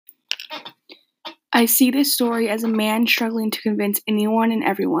I see this story as a man struggling to convince anyone and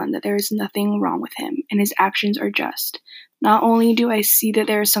everyone that there is nothing wrong with him and his actions are just. Not only do I see that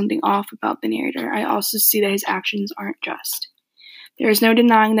there is something off about the narrator, I also see that his actions aren't just. There is no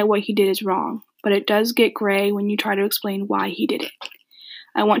denying that what he did is wrong, but it does get gray when you try to explain why he did it.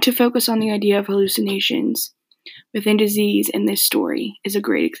 I want to focus on the idea of hallucinations within disease, and this story is a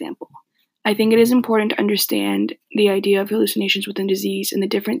great example. I think it is important to understand the idea of hallucinations within disease and the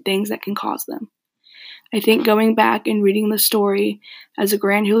different things that can cause them. I think going back and reading the story as a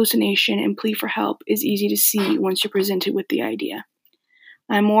grand hallucination and plea for help is easy to see once you're presented with the idea.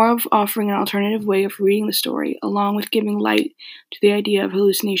 I'm more of offering an alternative way of reading the story, along with giving light to the idea of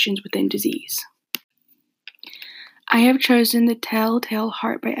hallucinations within disease. I have chosen The Telltale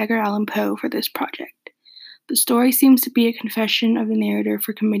Heart by Edgar Allan Poe for this project. The story seems to be a confession of the narrator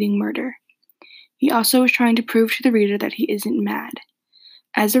for committing murder. He also is trying to prove to the reader that he isn't mad.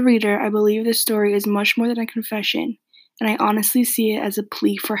 As a reader, I believe this story is much more than a confession, and I honestly see it as a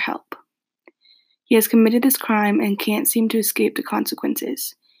plea for help. He has committed this crime and can't seem to escape the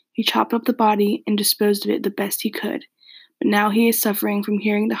consequences. He chopped up the body and disposed of it the best he could, but now he is suffering from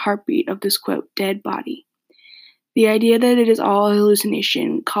hearing the heartbeat of this, quote, dead body. The idea that it is all a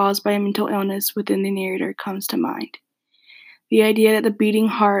hallucination caused by a mental illness within the narrator comes to mind. The idea that the beating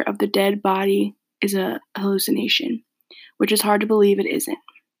heart of the dead body is a hallucination, which is hard to believe it isn't.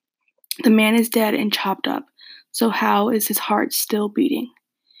 The man is dead and chopped up, so how is his heart still beating?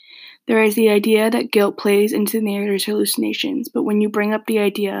 There is the idea that guilt plays into the narrator's hallucinations, but when you bring up the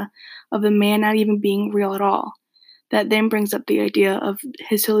idea of the man not even being real at all, that then brings up the idea of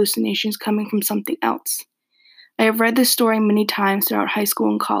his hallucinations coming from something else. I have read this story many times throughout high school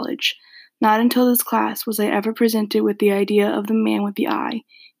and college. Not until this class was I ever presented with the idea of the man with the eye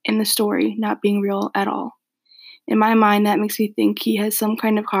in the story not being real at all. In my mind, that makes me think he has some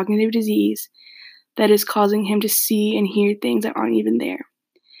kind of cognitive disease that is causing him to see and hear things that aren't even there,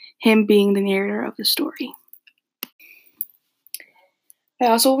 him being the narrator of the story. I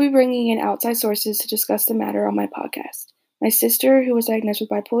also will be bringing in outside sources to discuss the matter on my podcast. My sister, who was diagnosed with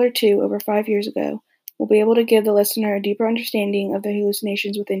bipolar 2 over 5 years ago, will be able to give the listener a deeper understanding of the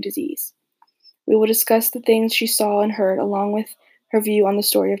hallucinations within disease. We will discuss the things she saw and heard along with her view on the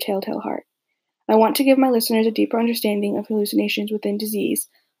story of Telltale Heart. I want to give my listeners a deeper understanding of hallucinations within disease,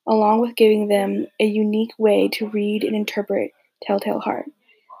 along with giving them a unique way to read and interpret Telltale Heart.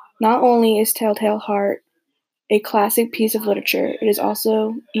 Not only is Telltale Heart a classic piece of literature, it is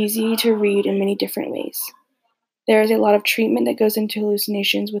also easy to read in many different ways. There is a lot of treatment that goes into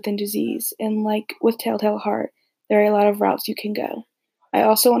hallucinations within disease, and like with Telltale Heart, there are a lot of routes you can go. I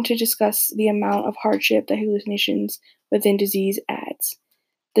also want to discuss the amount of hardship that hallucinations within disease adds,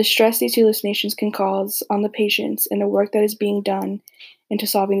 the stress these hallucinations can cause on the patients, and the work that is being done into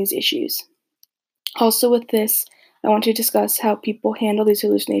solving these issues. Also with this, I want to discuss how people handle these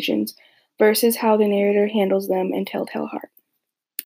hallucinations versus how the narrator handles them in Telltale Heart.